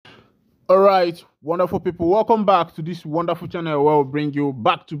All right, wonderful people, welcome back to this wonderful channel where we bring you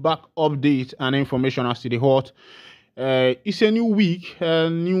back-to-back updates and information as to the hot. It's a new week,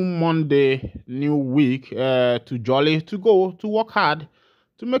 new Monday, new week, to jolly, to go, to work hard,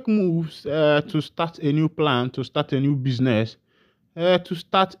 to make moves, to start a new plan, to start a new business, to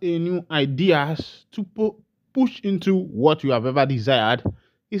start a new ideas, to push into what you have ever desired.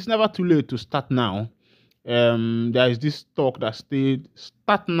 It's never too late to start now. There is this talk that stated,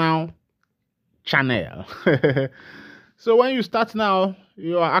 start now, channel. So when you start now,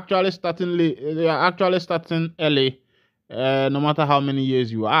 you are actually starting late. You are actually starting early. No matter how many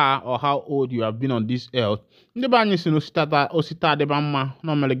years you are or how old you have been on this earth.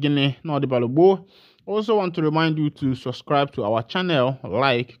 Also want to remind you to subscribe to our channel,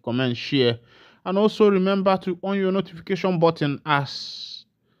 like, comment, share, and also remember to on your notification button as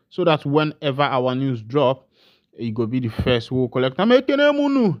so that whenever our news drop, you go be the first who will collect.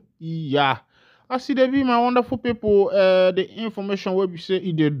 Yeah. I see there be my wonderful people. The information where we say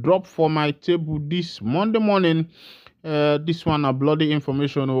it drop for my table this Monday morning. This one a bloody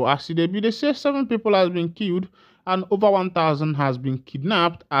information. Oh, I see they say 7 people has been killed and over 1,000 has been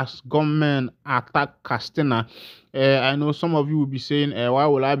kidnapped as gunmen attack Castina. I know some of you will be saying, why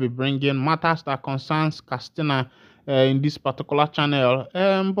will I be bringing matters that concerns Castina in this particular channel?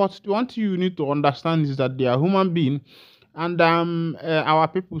 But the one thing you need to understand is that they are human beings, and our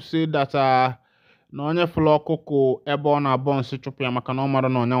people say that na onye fụlụ ọkụkọ ebe ọ na-abọ nsị chụpụ ya maka na ọ mara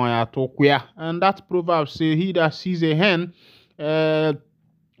na onye nwa ya atụ ụkwụ ya. And that proverb say he that sees a hen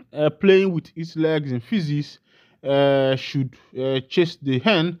playing with its legs in physics should chase the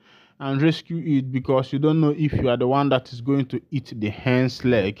hen and rescue it, because you don't know if you are the one that is going to eat the hen's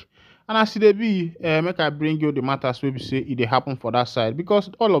leg. And as they be, make I bring you the matters where we say it happen for that side, because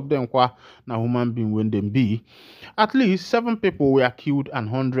all of them qua na human being when them be. At least 7 people were killed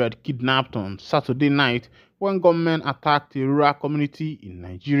and 100 kidnapped on Saturday night when gunmen attacked a rural community in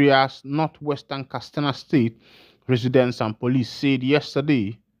Nigeria's northwestern Katsina state, residents and police said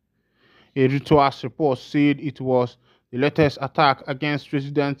yesterday. A Reuters report said it was the latest attack against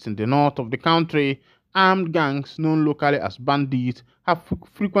residents in the north of the country. Armed gangs known locally as bandits have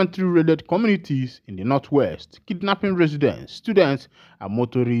frequently raided communities in the northwest, kidnapping residents, students, and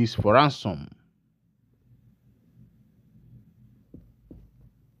motorists for ransom.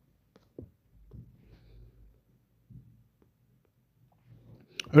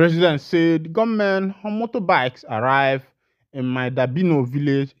 Residents said gunmen on motorbikes arrived in my Dabino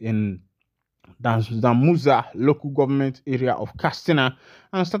village in Damuza local government area of Castina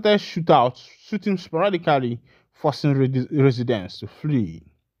and started shooting sporadically, forcing residents to flee.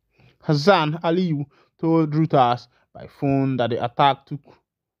 Hassan Aliyu told Reuters by phone that the attack took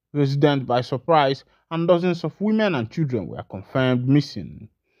residents by surprise and dozens of women and children were confirmed missing.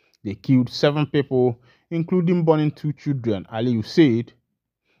 They killed 7 people, including burning 2 children, Aliyu said.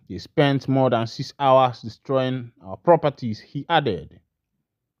 They spent more than 6 hours destroying our properties, he added.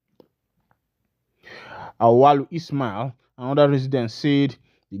 Awalu Ismail, another resident, said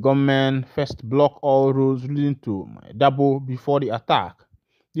the gunmen first blocked all roads leading to Dabo before the attack.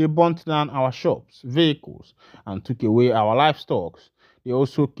 They burnt down our shops, vehicles, and took away our livestock. They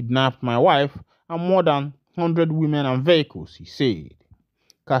also kidnapped my wife and more than 100 women and vehicles, he said.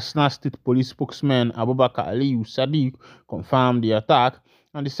 Katsina State Police spokesman Abubakar Aliyu Sadiq confirmed the attack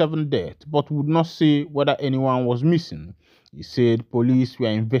and the 7 deaths, but would not say whether anyone was missing. He said police were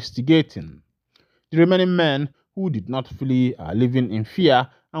investigating. The remaining men who did not flee are living in fear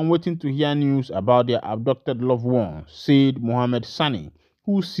and waiting to hear news about their abducted loved ones, said Mohammed Sani,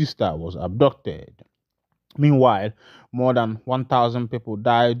 whose sister was abducted. Meanwhile, more than 1,000 people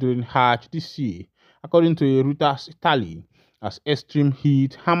died during Hajj this year, according to a Reuters tally, as extreme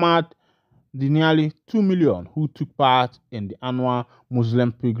heat hammered the nearly 2 million who took part in the annual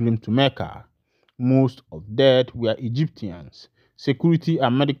Muslim pilgrim to Mecca. Most of dead were Egyptians. Security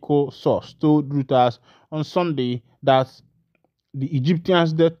and medical source told Reuters on Sunday that the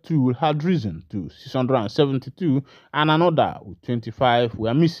Egyptians' death toll had risen to 672 and another 25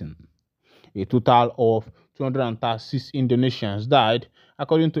 were missing. A total of 236 Indonesians died,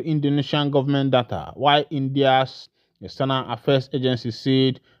 according to Indonesian government data, while India's External Affairs Agency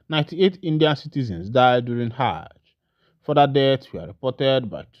said 98 Indian citizens died during Hajj. Further deaths were reported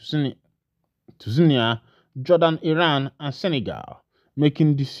by Tunisia, Jordan, Iran, and Senegal,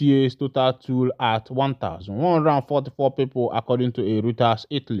 making this year's total toll at 1,144 people, according to a Reuters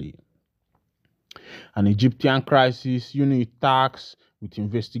Italy. An Egyptian crisis unit tasked with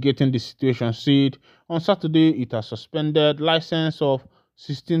investigating the situation said on Saturday it has suspended license of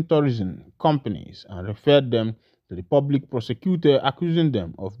 16 tourism companies and referred them The public prosecutor accusing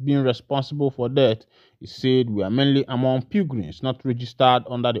them of being responsible for death is said we are mainly among pilgrims not registered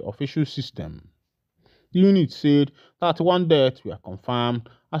under the official system. The unit said 31 deaths were confirmed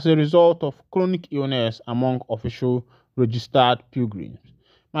as a result of chronic illness among official registered pilgrims.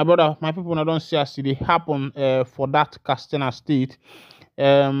 My brother, my people, I don't see as it happen for that Castena state.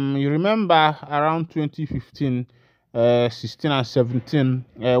 You remember around 2015, 16 and 17,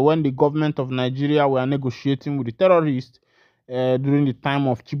 when the government of Nigeria were negotiating with the terrorists during the time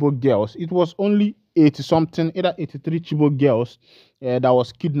of Chibok girls. It was only 80 something, either 83 Chibok girls that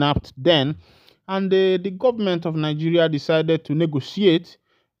was kidnapped then, and the government of Nigeria decided to negotiate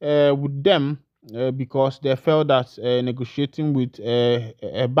with them because they felt that negotiating with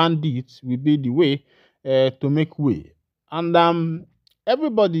bandits will be the way to make way. And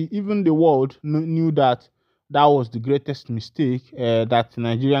everybody, even the world, knew that that was the greatest mistake that the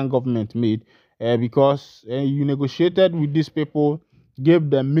Nigerian government made because you negotiated with these people, gave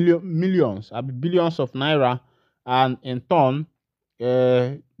them millions, billions of naira, and in turn,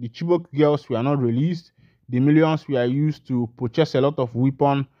 the Chibok girls were not released. The millions were used to purchase a lot of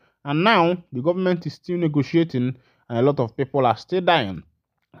weapons, and now the government is still negotiating, and a lot of people are still dying.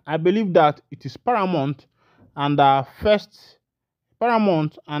 I believe that it is paramount and the first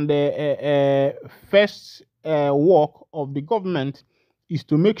work of the government is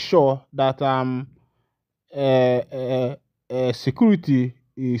to make sure that uh, uh, security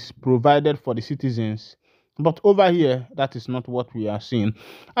is provided for the citizens. But over here, that is not what we are seeing.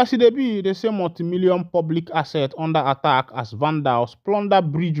 As it be, the same multi-million public asset under attack as vandals plunder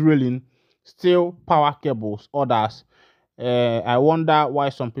bridge railing, steal power cables, others. I wonder why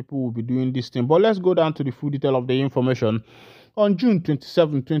some people will be doing this thing. But let's go down to the full detail of the information. On June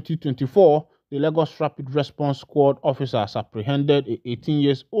 27, 2024, the Lagos Rapid Response Squad officers apprehended a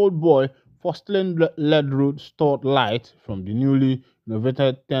 18-year-old boy for stealing lead road stored light from the newly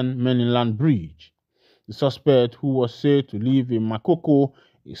renovated 10 mainland bridge. The suspect, who was said to live in Makoko,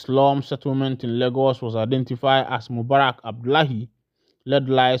 a slum settlement in Lagos, was identified as Mubarak Abdullahi. LED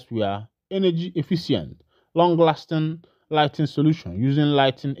lights were energy efficient, long-lasting lighting solution using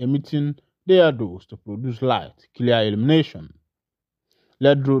lighting emitting diodes to produce light, clear illumination.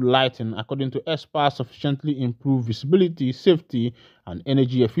 LED road lighting, according to experts, sufficiently improve visibility, safety, and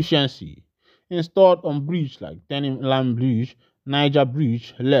energy efficiency. Installed on bridges like Tenny Bridge, Niger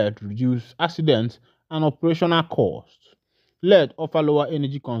Bridge, LED reduce accidents and operational costs. LED offer lower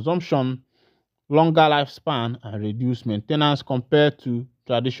energy consumption, longer lifespan, and reduce maintenance compared to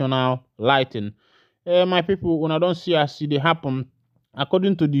traditional lighting. My people, when I don't see as they happen,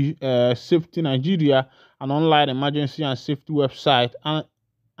 according to the Safety Nigeria, an online emergency and safety website, and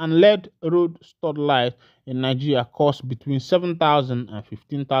LED road stored light in Nigeria costs between 7,000 and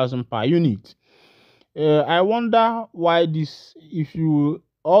 15,000 per unit. I wonder why this, if you,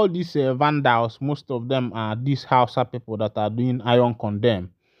 all these vandals, most of them are these Hausa people that are doing iron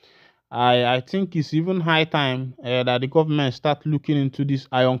condemn. I think it's even high time that the government start looking into this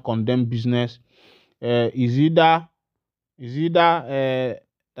iron condemn business. Is either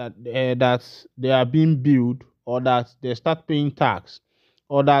that they are being billed, or that they start paying tax,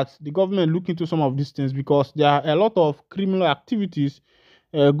 or that the government look into some of these things, because there are a lot of criminal activities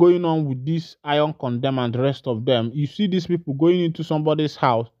going on with this iron condemn and the rest of them. You see these people uh, going into somebody's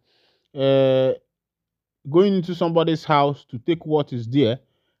house to take what is there,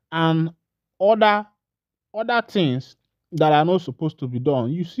 and other things that are not supposed to be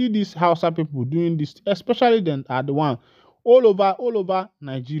done. You see these Hausa people doing this, especially then are the one all over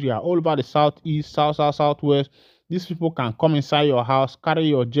Nigeria, all over the southeast, southwest. These people can come inside your house, carry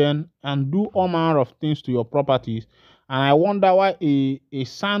your gen, and do all manner of things to your properties. And I wonder why a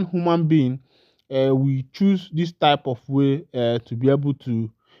sane human being will choose this type of way to be able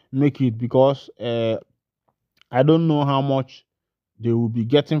to make it, because I don't know how much they will be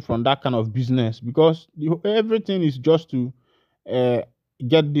getting from that kind of business, because everything is just to uh,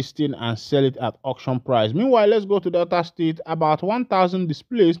 get this thing and sell it at auction price. Meanwhile, let's go to Delta State. About 1,000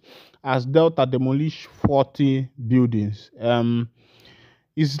 displaced as Delta demolish 40 buildings.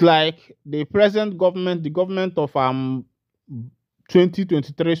 It's like the present government, the government of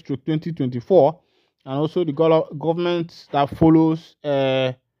 2023-2024, and also the government that follows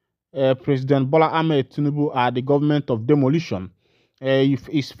President Bola Ahmed Tinubu are the government of demolition. It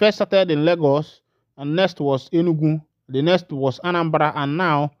first started in Lagos, and next was Enugu, the next was Anambra, and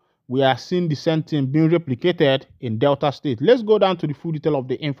now we are seeing the same thing being replicated in Delta State. Let's go down to the full detail of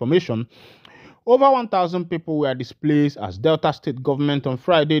the information. Over 1,000 people were displaced as Delta State government on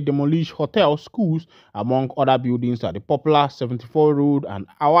Friday demolished hotels, schools, among other buildings at the popular 74 Road and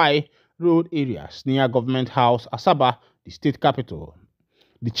Hawaii road areas near Government House, Asaba, the state capital.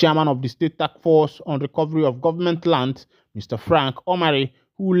 The chairman of the State Task Force on Recovery of Government Land, Mr. F1RE,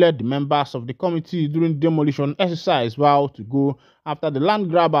 who led the members of the committee during the demolition exercise, vowed to go after the land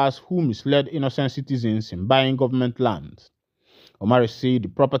grabbers who misled innocent citizens in buying government land. Omari said the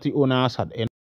property owners had